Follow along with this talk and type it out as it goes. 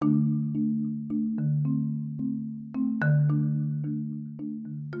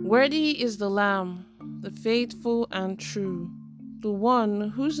Worthy is the Lamb, the faithful and true, the one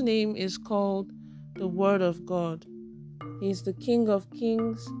whose name is called the Word of God. He is the King of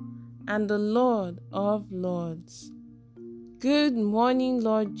kings and the Lord of lords. Good morning,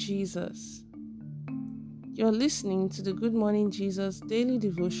 Lord Jesus. You're listening to the Good Morning Jesus daily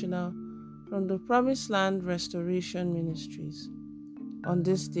devotional from the Promised Land Restoration Ministries. On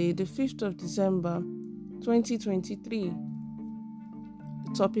this day, the 5th of December, 2023.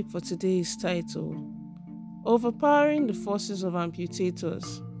 The topic for today is titled Overpowering the Forces of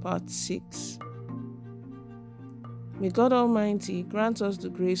Amputators, Part 6. May God Almighty grant us the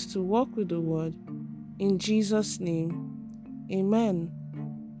grace to walk with the Word. In Jesus' name, Amen.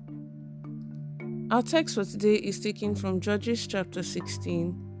 Our text for today is taken from Judges chapter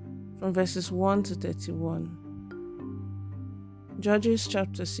 16, from verses 1 to 31. Judges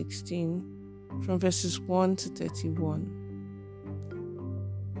chapter 16, from verses 1 to 31.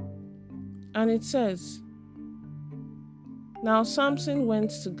 And it says, Now Samson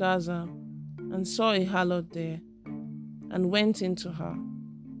went to Gaza and saw a harlot there, and went into her.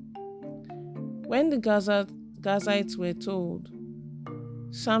 When the Gazites were told,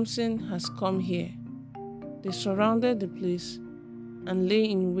 Samson has come here, they surrounded the place and lay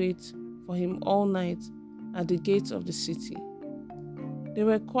in wait for him all night at the gates of the city. They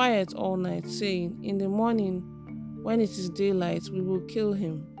were quiet all night, saying, In the morning, when it is daylight, we will kill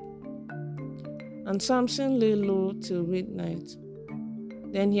him. And Samson lay low till midnight.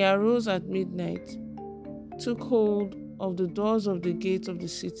 Then he arose at midnight, took hold of the doors of the gate of the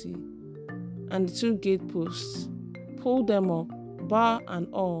city, and the two gateposts, pulled them up, bar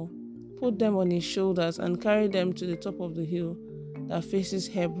and all, put them on his shoulders, and carried them to the top of the hill that faces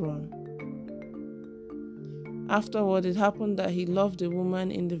Hebron. Afterward, it happened that he loved a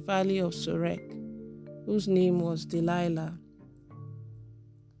woman in the valley of Sorek, whose name was Delilah.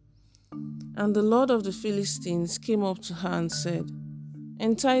 And the Lord of the Philistines came up to her and said,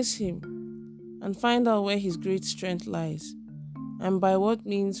 Entice him, and find out where his great strength lies, and by what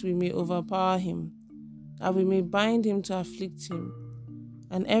means we may overpower him, that we may bind him to afflict him,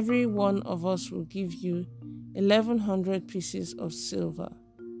 and every one of us will give you 1,100 pieces of silver.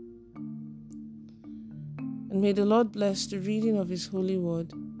 And may the Lord bless the reading of his holy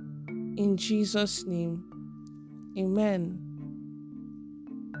word. In Jesus' name, Amen.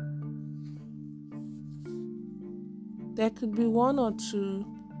 There could be one or two,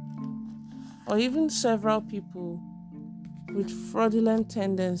 or even several people with fraudulent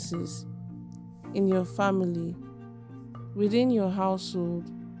tendencies in your family, within your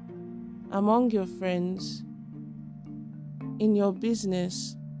household, among your friends, in your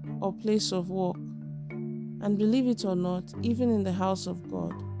business or place of work, and believe it or not, even in the house of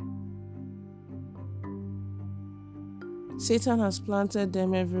God. Satan has planted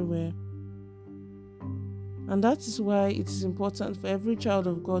them everywhere. And that is why it is important for every child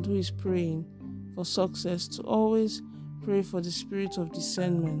of God who is praying for success to always pray for the spirit of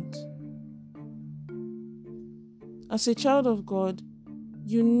discernment. As a child of God,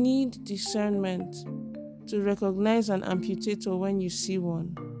 you need discernment to recognize an amputator when you see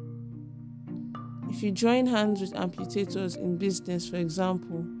one. If you join hands with amputators in business, for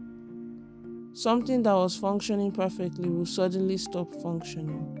example, something that was functioning perfectly will suddenly stop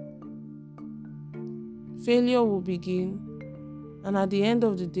functioning. Failure will begin, and at the end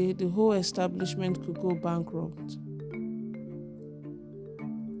of the day, the whole establishment could go bankrupt.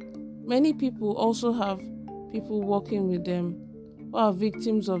 Many people also have people working with them who are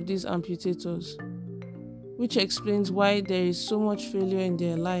victims of these amputators, which explains why there is so much failure in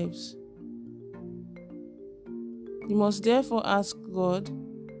their lives. You must therefore ask God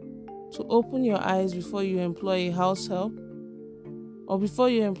to open your eyes before you employ a house help or before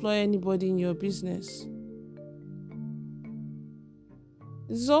you employ anybody in your business.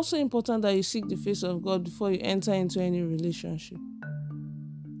 It is also important that you seek the face of God before you enter into any relationship,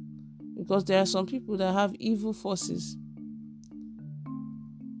 because there are some people that have evil forces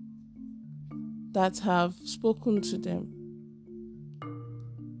that have spoken to them.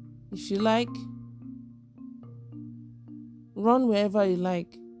 If you like, run wherever you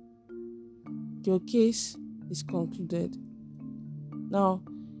like. Your case is concluded. Now,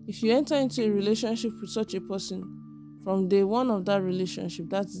 if you enter into a relationship with such a person, from day one of that relationship,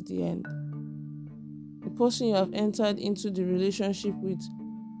 that's the end. The person you have entered into the relationship with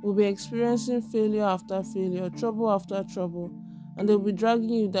will be experiencing failure after failure, trouble after trouble, and they'll be dragging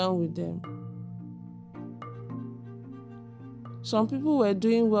you down with them. Some people were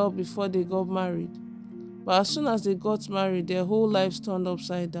doing well before they got married, but as soon as they got married, their whole lives turned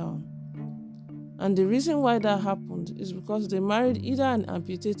upside down. And the reason why that happened is because they married either an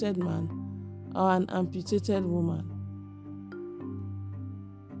amputated man or an amputated woman.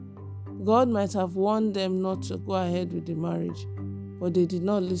 God might have warned them not to go ahead with the marriage, but they did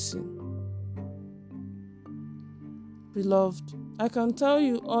not listen. Beloved, I can tell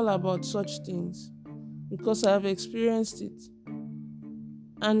you all about such things because I have experienced it.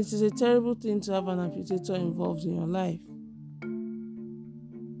 And it is a terrible thing to have an amputator involved in your life.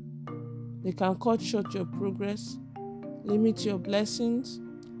 They can cut short your progress, limit your blessings,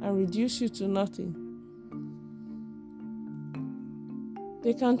 and reduce you to nothing.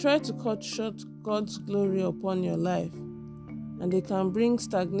 They can try to cut short God's glory upon your life, and they can bring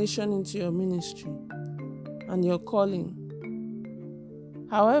stagnation into your ministry and your calling.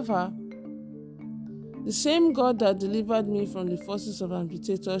 However, the same God that delivered me from the forces of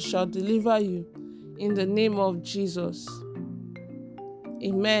amputators shall deliver you in the name of Jesus.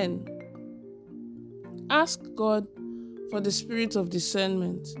 Amen. Ask God for the spirit of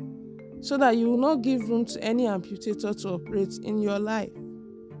discernment so that you will not give room to any amputator to operate in your life.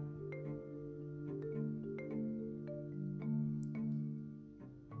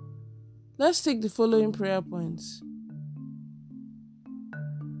 Let's take the following prayer points.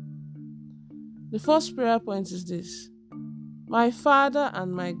 The first prayer point is this: My Father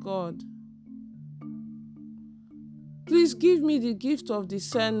and my God, please give me the gift of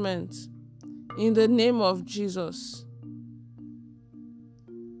discernment in the name of Jesus.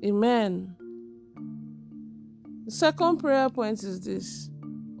 Amen. The second prayer point is this: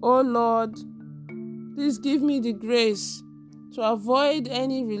 Oh Lord, please give me the grace to avoid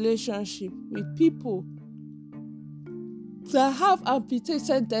any relationship with people that have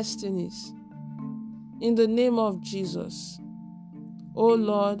amputated destinies. In the name of Jesus. Oh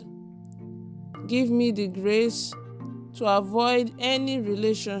Lord, give me the grace to avoid any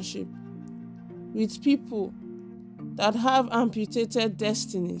relationship with people that have amputated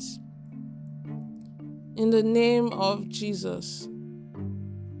destinies. In the name of Jesus.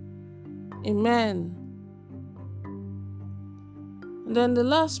 Amen. And then the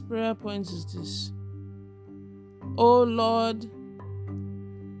last prayer point is this: Oh Lord,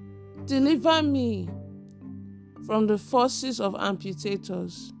 deliver me from the forces of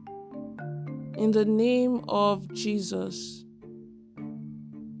amputators. In the name of Jesus.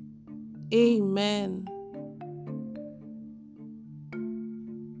 Amen.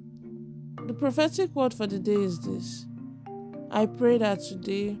 The prophetic word for the day is this: I pray that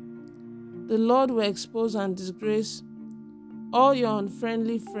today the Lord will expose and disgrace all your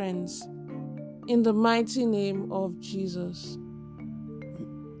unfriendly friends in the mighty name of Jesus.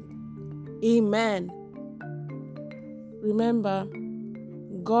 Amen. Remember,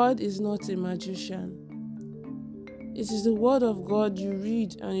 God is not a magician. It is the word of God you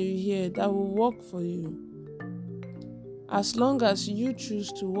read and you hear that will work for you. As long as you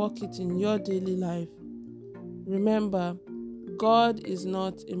choose to work it in your daily life, remember, God is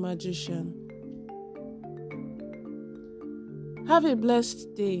not a magician. Have a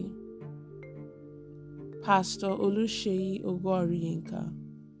blessed day. Pastor Oluseyi Ogoriyenka.